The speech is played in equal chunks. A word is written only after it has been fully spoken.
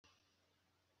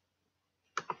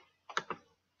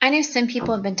I know some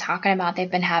people have been talking about they've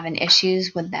been having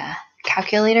issues with the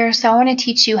calculator, so I want to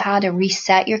teach you how to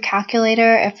reset your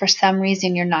calculator if for some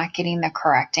reason you're not getting the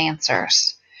correct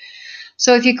answers.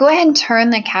 So if you go ahead and turn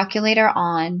the calculator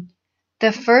on,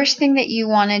 the first thing that you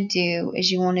want to do is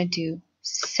you want to do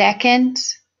second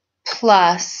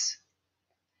plus,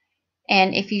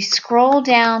 and if you scroll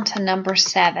down to number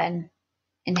 7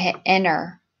 and hit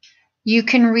enter, you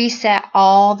can reset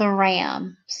all the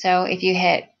RAM. So if you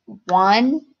hit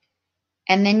 1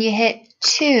 and then you hit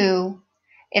 2,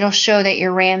 it'll show that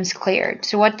your RAM's cleared.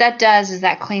 So what that does is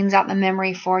that cleans out the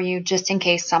memory for you just in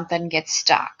case something gets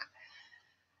stuck.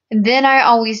 And then I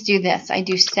always do this. I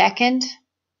do second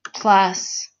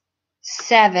plus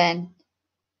 7,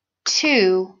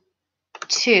 2,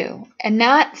 2. And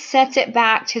that sets it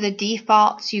back to the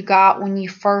defaults you got when you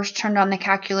first turned on the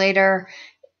calculator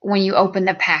when you open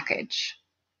the package.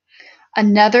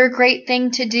 Another great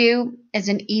thing to do is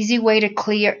an easy way to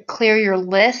clear your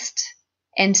list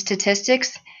in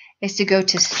statistics is to go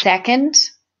to second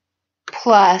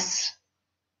plus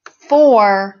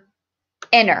 4,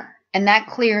 enter, and that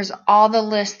clears all the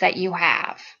lists that you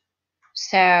have.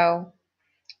 So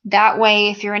that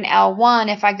way, if you're in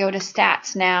L1, if I go to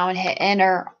stats now and hit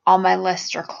enter, all my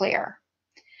lists are clear.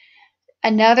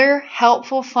 Another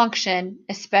helpful function,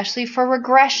 especially for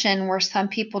regression where some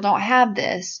people don't have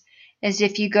this, is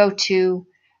if you go to,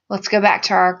 let's go back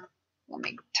to our, let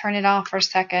me turn it off for a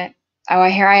second. Oh,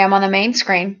 here I am on the main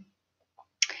screen.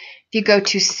 If you go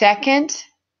to second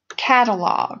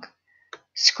catalog,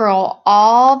 scroll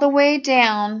all the way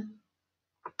down,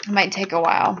 it might take a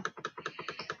while,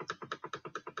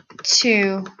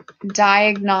 to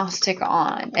diagnostic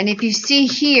on. And if you see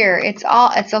here, it's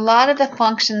a lot of the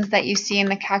functions that you see in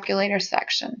the calculator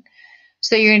section.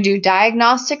 So you're going to do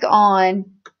diagnostic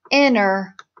on,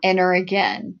 enter, enter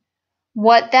again.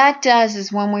 What that does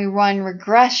is when we run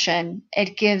regression,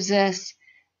 it gives us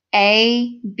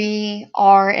A, B,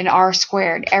 R, and R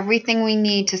squared, everything we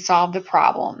need to solve the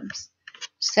problems.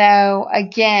 So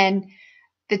again,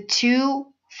 the 2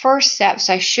 first steps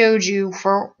I showed you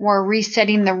were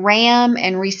resetting the RAM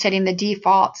and resetting the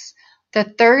defaults. The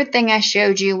third thing I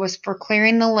showed you was for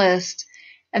clearing the list,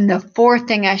 and the fourth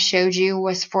thing I showed you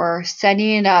was for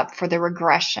setting it up for the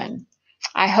regression.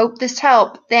 I hope this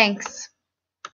helped. Thanks.